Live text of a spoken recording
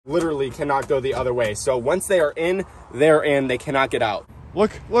literally cannot go the other way. So once they are in, they're in. They cannot get out.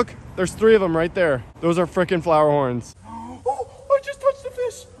 Look, there's 3 of them right there. Those are freaking Flowerhorns. Oh, I just touched the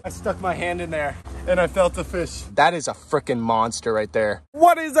fish. I stuck my hand in there and I felt the fish. That is a freaking monster right there.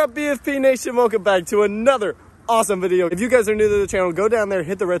 What is up, BFP Nation? Welcome back to another awesome video. If you guys are new to the channel, go down there,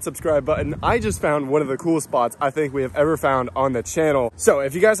 hit the red subscribe button. I just found one of the coolest spots I think we have ever found on the channel. So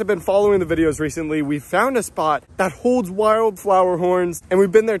if you guys have been following the videos recently, we found a spot that holds wild Flowerhorns, and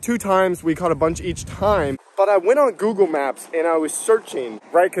we've been there 2 times. We caught a bunch each time. But I went on Google Maps and I was searching,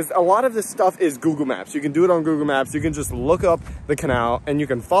 right? Because a lot of this stuff is Google Maps. You can do it on Google Maps. You can just look up the canal and you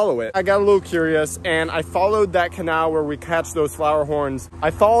can follow it. I got a little curious and I followed that canal where we catch those Flowerhorns. I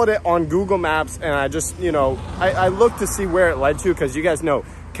followed it on Google Maps and I just, you know, I looked to see where it led to, because you guys know,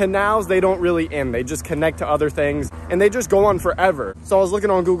 canals, they don't really end. They just connect to other things and they just go on forever. So I was looking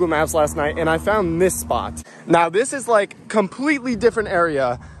on Google Maps last night and I found this spot. Now this is like completely different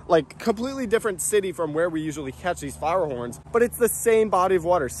area, like completely different city from where we usually catch these Flowerhorns, but it's the same body of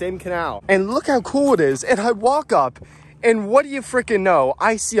water, same canal. And look how cool it is. And I walk up and what do you freaking know?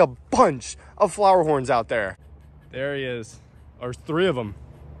 I see a bunch of Flowerhorns out there. There he is. There's 3 of them.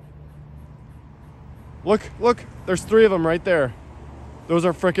 Look, there's 3 of them right there. Those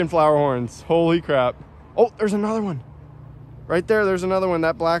are freaking Flowerhorns. Holy crap. Oh, there's another one. Right there, there's another one.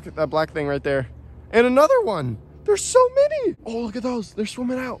 That black thing right there. And another one. There's so many. Oh, look at those. They're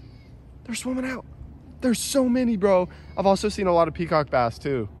swimming out. They're swimming out. There's so many, bro. I've also seen a lot of peacock bass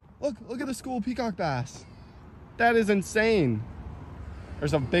too. Look at the school peacock bass. That is insane.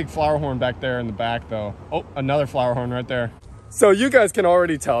 There's a big Flowerhorn back there in the back though. Oh, another Flowerhorn right there. So you guys can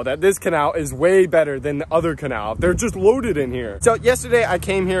already tell that this canal is way better than the other canal. They're just loaded in here. So yesterday I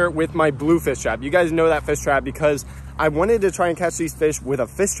came here with my blue fish trap. You guys know that fish trap because I wanted to try and catch these fish with a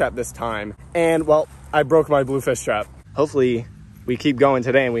fish trap this time. And well, I broke my blue fish trap. Hopefully we keep going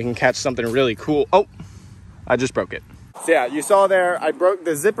today and we can catch something really cool. Oh, I just broke it. So yeah, you saw there, I broke,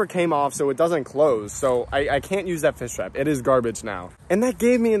 the zipper came off so it doesn't close. So I can't use that fish trap. It is garbage now. And that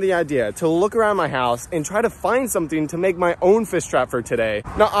gave me the idea to look around my house and try to find something to make my own fish trap for today.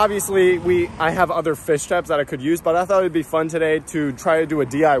 Now, obviously I have other fish traps that I could use, but I thought it'd be fun today to try to do a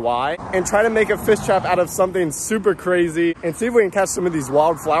DIY and try to make a fish trap out of something super crazy and see if we can catch some of these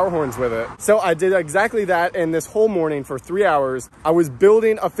wild Flowerhorns with it. So I did exactly that, and this whole morning for 3 hours, I was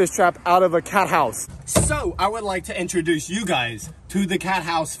building a fish trap out of a cat house. So I would like to introduce you guys to the Cat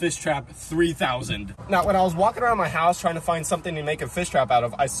House Fish Trap 3000. Now, when I was walking around my house trying to find something to make a fish trap out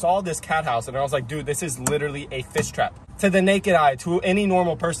of, I saw this cat house and I was like, dude, this is literally a fish trap. To the naked eye, to any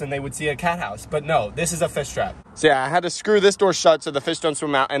normal person, they would see a cat house, but no, this is a fish trap. So yeah, I had to screw this door shut so the fish don't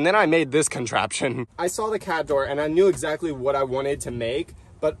swim out, and then I made this contraption. I saw the cat door and I knew exactly what I wanted to make,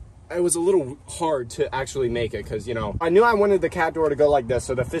 but it was a little hard to actually make it because, you know, I knew I wanted the cat door to go like this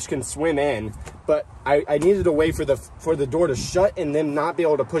so the fish can swim in, but I needed a way for the door to shut and then not be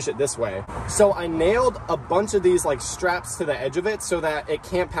able to push it this way. So I nailed a bunch of these like straps to the edge of it so that it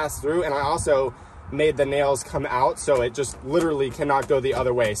can't pass through, and I also made the nails come out so it just literally cannot go the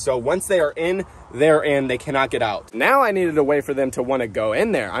other way. So once they are in, they're in, they cannot get out. Now I needed a way for them to want to go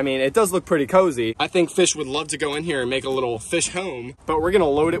in there. I mean, it does look pretty cozy. I think fish would love to go in here and make a little fish home, but we're gonna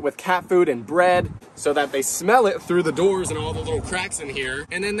load it with cat food and bread so that they smell it through the doors and all the little cracks in here,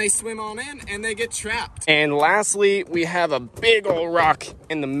 and then they swim on in and they get trapped. And lastly, we have a big old rock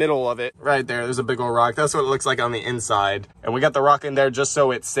in the middle of it. Right there, there's a big old rock. That's what it looks like on the inside. And we got the rock in there just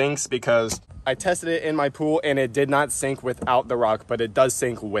so it sinks, because I tested it in my pool and it did not sink without the rock, but it does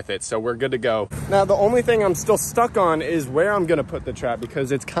sink with it, so we're good to go. Now, the only thing I'm still stuck on is where I'm gonna put the trap,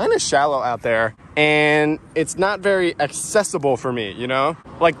 because it's kind of shallow out there and it's not very accessible for me, you know?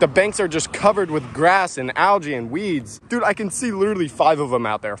 Like, the banks are just covered with grass and algae and weeds. Dude, I can see literally 5 of them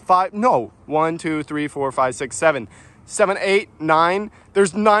out there. 1, 2, 3, 4, 5, 6, 7. 7, 8, 9.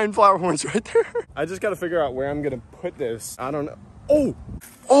 There's 9 Flowerhorns right there. I just gotta figure out where I'm gonna put this. I don't know.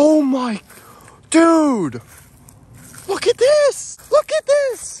 Oh my, dude, look at this. Look at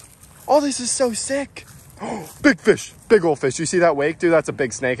this. Oh, this is so sick. Oh, big fish, big old fish. You see that wake, dude? That's a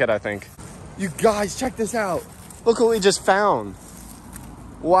big snakehead, I think. You guys, check this out. Look what we just found.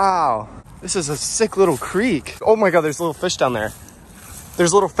 Wow, this is a sick little creek. Oh my God, there's little fish down there.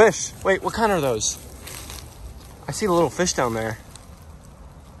 There's little fish. Wait, what kind are those? I see the little fish down there.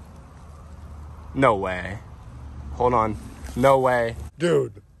 No way. Hold on. No way.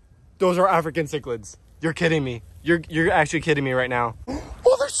 Dude, those are African cichlids. You're kidding me. You're actually kidding me right now.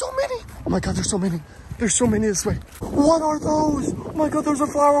 Oh, there's so many. Oh my God, there's so many. There's so many this way. What are those? Oh my God, those are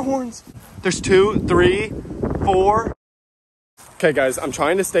Flowerhorns. There's 2, 3, 4. Okay guys, I'm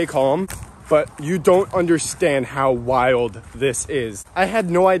trying to stay calm. but you don't understand how wild this is. I had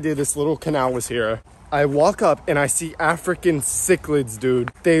no idea this little canal was here. I walk up and I see African cichlids,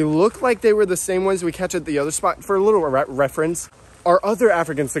 dude. They look like they were the same ones we catch at the other spot. For a little reference, our other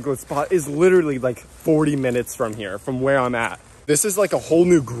African cichlid spot is literally like 40 minutes from here, from where I'm at. This is like a whole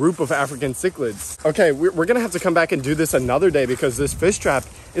new group of African cichlids. Okay, we're gonna have to come back and do this another day because this fish trap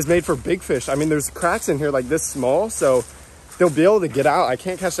is made for big fish. I mean, there's cracks in here like this small, so they'll be able to get out. I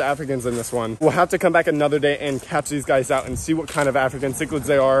can't catch the Africans in this one. We'll have to come back another day and catch these guys out and see what kind of African cichlids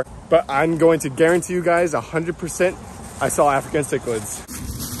they are. But I'm going to guarantee you guys 100% I saw African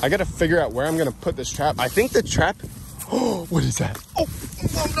cichlids. I gotta figure out where I'm gonna put this trap. I think the trap, oh, what is that? Oh,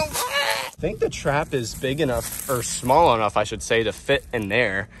 no. I think the trap is big enough, or small enough, I should say, to fit in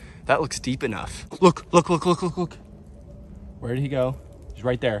there. That looks deep enough. Look. Where did he go? He's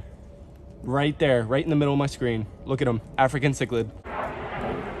right there. Right there, right in the middle of my screen. Look at him, African cichlid.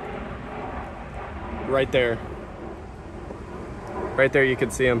 Right there. Right there, you can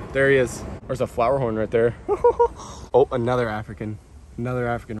see him. There he is. There's a flowerhorn right there. Oh, another African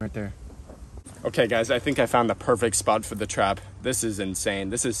right there. Okay guys, I think I found the perfect spot for the trap. This is insane.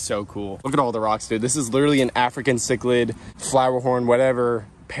 This is so cool. Look at all the rocks, dude. This is literally an African cichlid, flowerhorn, whatever,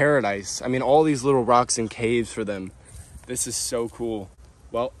 paradise. I mean, all these little rocks and caves for them. This is so cool.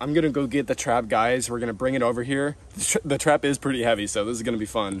 Well, I'm gonna go get the trap, guys. We're gonna bring it over here. The trap is pretty heavy, so this is gonna be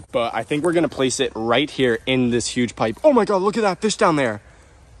fun. But I think we're gonna place it right here in this huge pipe. Oh my God, look at that fish down there.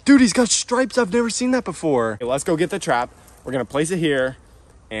 Dude, he's got stripes. I've never seen that before. Okay, let's go get the trap. We're gonna place it here.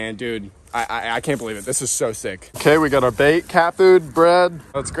 And dude, I can't believe it. This is so sick. Okay, we got our bait, cat food, bread.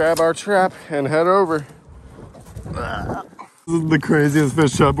 Let's grab our trap and head over. This is the craziest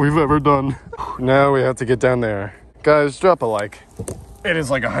fish trap we've ever done. Now we have to get down there. Guys, drop a like. It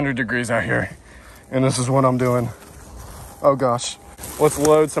is like 100 degrees out here, and this is what I'm doing. Oh gosh. Let's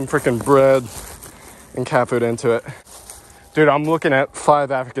load some freaking bread and cat food into it. Dude, I'm looking at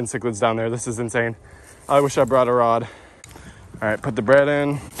 5 African cichlids down there. This is insane. I wish I brought a rod. All right, put the bread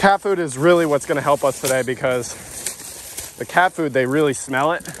in. Cat food is really what's gonna help us today because the cat food, they really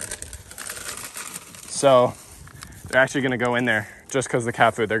smell it. So they're actually gonna go in there just because the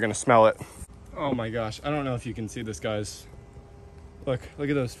cat food, they're gonna smell it. Oh my gosh, I don't know if you can see this, guys. Look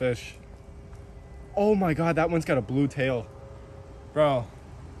at those fish. Oh my God, that one's got a blue tail. Bro,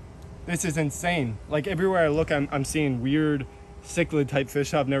 this is insane. Like everywhere I look, I'm seeing weird cichlid type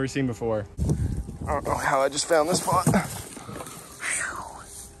fish I've never seen before. I don't know how I just found this spot.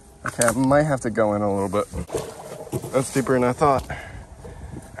 Okay, I might have to go in a little bit. That's deeper than I thought.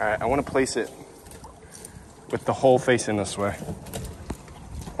 All right, I want to place it with the hole facing this way.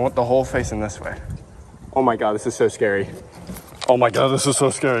 I want the hole facing this way. Oh my God, this is so scary. Oh my God, this is so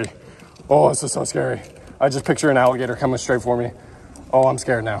scary. Oh, this is so scary. I just picture an alligator coming straight for me. Oh, I'm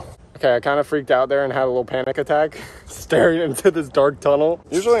scared now. Okay, I kind of freaked out there and had a little panic attack staring into this dark tunnel.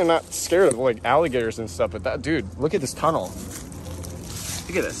 Usually I'm not scared of like alligators and stuff, but that, dude, look at this tunnel.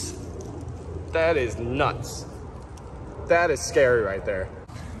 Look at this. That is nuts. That is scary right there.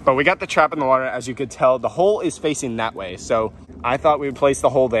 But we got the trap in the water. As you could tell, the hole is facing that way. So I thought we would place the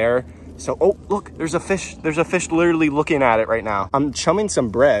hole there. So, oh, look, there's a fish. There's a fish literally looking at it right now. I'm chumming some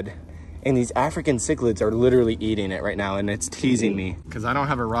bread and these African cichlids are literally eating it right now and it's teasing me because I don't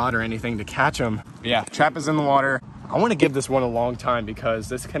have a rod or anything to catch them. But yeah, trap is in the water. I want to give this one a long time because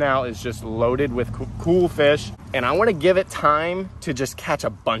this canal is just loaded with cool fish and I want to give it time to just catch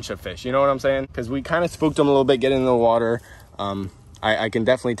a bunch of fish. You know what I'm saying? Because we kind of spooked them a little bit getting in the water. I can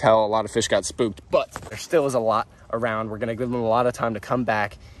definitely tell a lot of fish got spooked, but there still is a lot around. We're going to give them a lot of time to come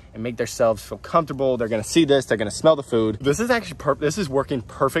back and make themselves feel comfortable. They're going to see this. They're going to smell the food. This is actually this is working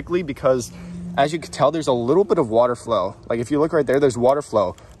perfectly because as you can tell, there's a little bit of water flow. Like if you look right there, there's water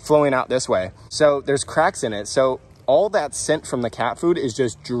flow flowing out this way. So there's cracks in it. So all that scent from the cat food is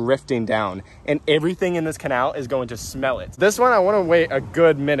just drifting down and everything in this canal is going to smell it. This one, I want to wait a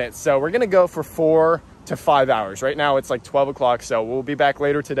good minute. So we're going to go for 4 to 5 hours. Right now it's like 12 o'clock. So we'll be back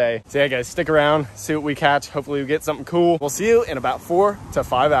later today. So yeah, guys, stick around, see what we catch. Hopefully we get something cool. We'll see you in about 4 to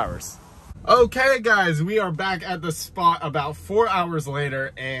 5 hours. Okay guys, we are back at the spot about 4 hours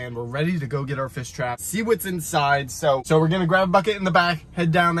later and we're ready to go get our fish trap, see what's inside. So we're gonna grab a bucket in the back,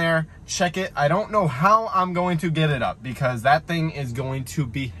 head down there, check it. I don't know how I'm going to get it up because that thing is going to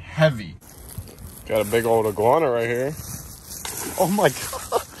be heavy. Got a big old iguana right here. Oh my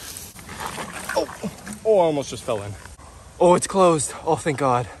God. Oh, I almost just fell in. Oh, it's closed. Oh, thank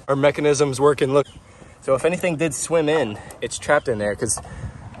God. Our mechanism's working, look. So if anything did swim in, it's trapped in there because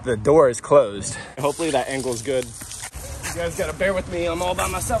the door is closed. Hopefully that angle's good. You guys gotta bear with me. I'm all by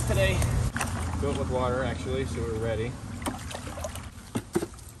myself today. Fill it with water actually, so we're ready.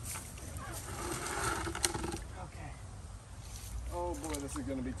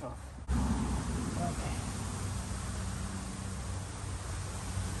 gonna be tough.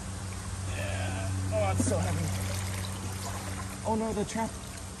 Yeah. Oh, it's so heavy. Oh no,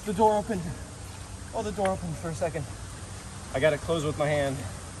 the door opened. Oh, the door opened for a second. I got it closed with my hand.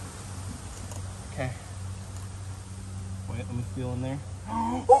 Okay. Wait, let me feel in there.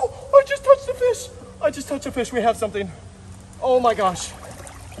 Oh, I just touched the fish. I just touched the fish. We have something. Oh my gosh.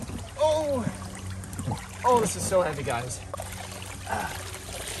 Oh. Oh, this is so heavy, guys.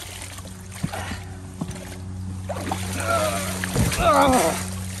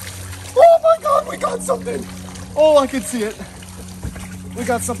 Oh my God, we got something. Oh, I can see it. We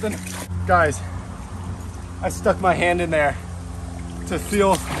got something. Guys, I stuck my hand in there to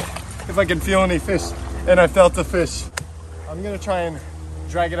feel if I can feel any fish, and I felt the fish. I'm gonna try and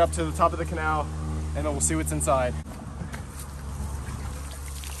drag it up to the top of the canal, and then we'll see what's inside.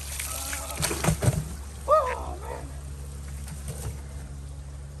 Oh, man.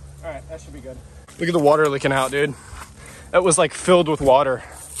 All right, that should be good. Look at the water leaking out, dude. That was like filled with water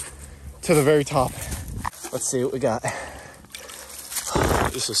to the very top. Let's see what we got.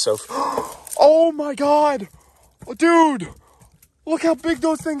 This is so, oh my God. Oh, dude, look how big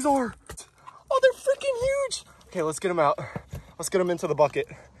those things are. Oh, they're freaking huge. Okay, let's get them out. Let's get them into the bucket.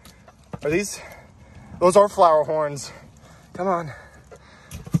 Are these? Those are Flowerhorns. Come on.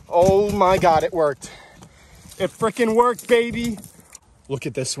 Oh my God, it worked. It freaking worked, baby. Look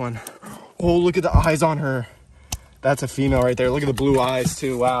at this one. Oh, look at the eyes on her. That's a female right there. Look at the blue eyes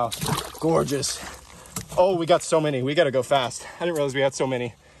too. Wow, gorgeous. Oh, we got so many. We gotta go fast. I didn't realize we had so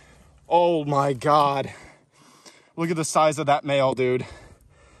many. Oh my God. Look at the size of that male, dude.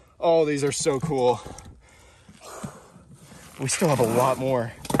 Oh, these are so cool. We still have a lot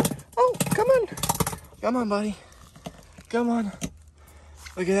more. Oh, come on. Come on, buddy. Come on.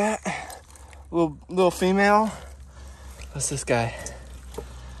 Look at that. Little female. What's this guy?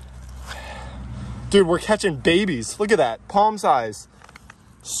 Dude, we're catching babies. Look at that. Palm size.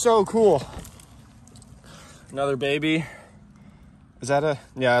 So cool. Another baby. Is that a,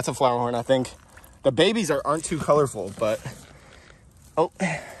 yeah, that's a Flowerhorn, I think. The babies aren't too colorful, but, oh,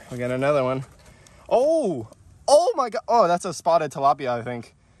 we got another one. Oh my God. Oh, that's a spotted tilapia, I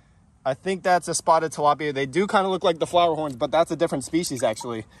think. I think that's a spotted tilapia. They do kind of look like the Flowerhorns, but that's a different species,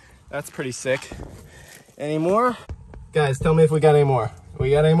 actually. That's pretty sick. Any more? Guys, tell me if we got any more.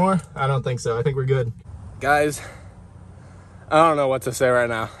 We got any more? I don't think so. I think we're good. Guys, I don't know what to say right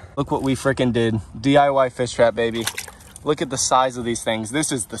now. Look what we freaking did. DIY fish trap, baby. Look at the size of these things.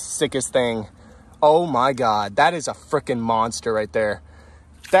 This is the sickest thing. Oh my God, that is a freaking monster right there.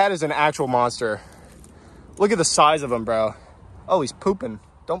 That is an actual monster. Look at the size of him, bro. Oh, he's pooping.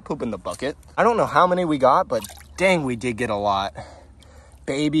 Don't poop in the bucket. I don't know how many we got, but dang, we did get a lot.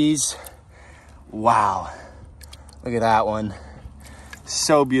 Babies. Wow. Look at that one.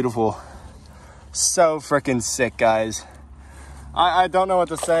 So beautiful. So freaking sick, guys. I don't know what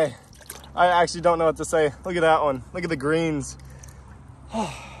to say. I actually don't know what to say. Look at that one. Look at the greens.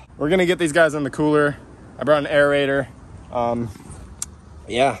 We're gonna get these guys in the cooler. I brought an aerator.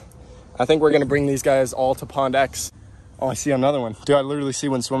 Yeah, I think we're gonna bring these guys all to Pond X. Oh, I see another one. Dude, I literally see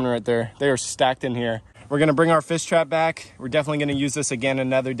one swimming right there. They are stacked in here. We're gonna bring our fish trap back. We're definitely gonna use this again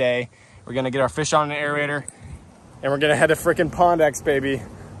another day. We're gonna get our fish on an aerator, and we're gonna head to freaking Pond X, baby.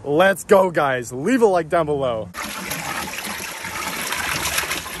 Let's go, guys. Leave a like down below.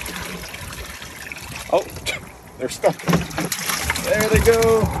 Oh, they're stuck. There they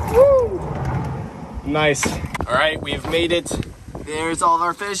go. Woo! Nice. All right, we've made it. There's all of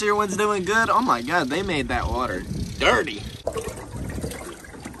our fish. Everyone's doing good. Oh my God, they made that water dirty.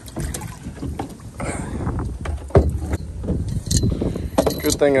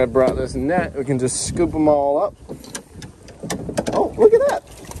 Good thing I brought this net. We can just scoop them all up. Oh, look at that.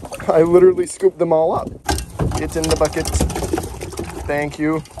 I literally scooped them all up. It's in the bucket. Thank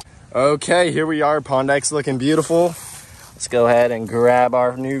you. Okay, here we are. Pond X looking beautiful. Let's go ahead and grab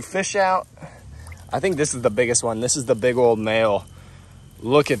our new fish out. I think this is the biggest one. This is the big old male.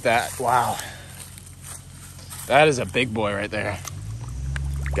 Look at that. Wow. That is a big boy right there.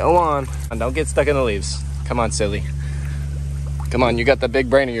 Go on. And don't get stuck in the leaves. Come on, silly. Come on, you got the big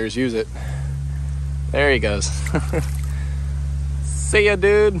brain of yours. Use it. There he goes. See ya,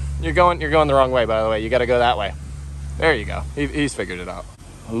 dude. You're going the wrong way, by the way. You got to go that way. There you go. He's figured it out.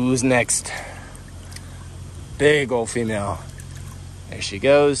 Who's next? Big old female. There she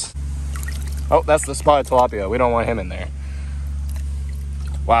goes. Oh, that's the spotted tilapia. We don't want him in there.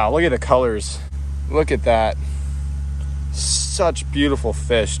 Wow, look at the colors. Look at that. Such beautiful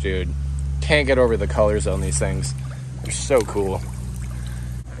fish, dude. Can't get over the colors on these things. They're so cool.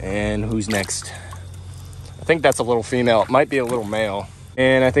 And who's next? I think that's a little female. It might be a little male.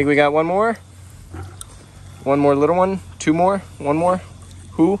 And I think we got one more. One more little one, two more, one more.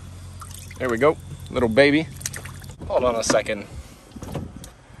 Who? There we go, little baby. Hold on a second.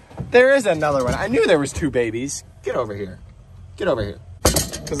 There is another one. I knew there was two babies. Get over here. Get over here.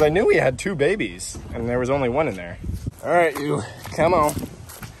 Because I knew we had two babies and there was only one in there. All right, you, come on.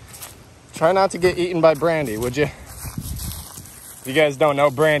 Try not to get eaten by Brandy, would you? If you guys don't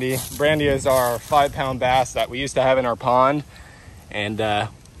know Brandy, Brandy is our 5-pound bass that we used to have in our pond. And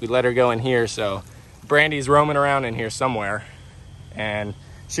we let her go in here, so Brandy's roaming around in here somewhere. And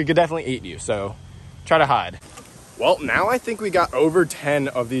she could definitely eat you, so try to hide. Well, now I think we got over 10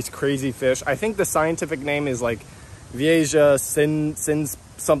 of these crazy fish. I think the scientific name is like Vieja sins,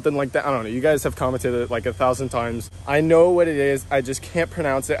 something like that. I don't know. You guys have commented it like 1,000 times. I know what it is. I just can't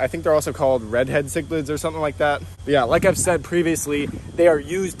pronounce it. I think they're also called redhead cichlids or something like that. But yeah, like I've said previously, they are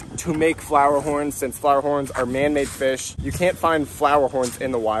used to make flowerhorns. Since flowerhorns are man-made fish, you can't find flowerhorns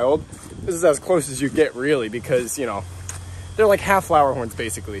in the wild. This is as close as you get, really, because, you know, they're like half flowerhorns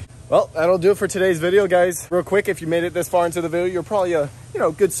basically. Well, that'll do it for today's video, guys. Real quick, if you made it this far into the video, you're probably a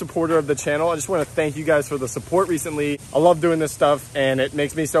good supporter of the channel. I just want to thank you guys for the support recently. I love doing this stuff and it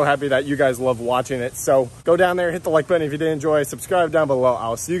makes me so happy that you guys love watching it. So go down there, hit the like button if you did enjoy, subscribe down below.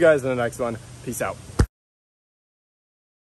 I'll see you guys in the next one. Peace out.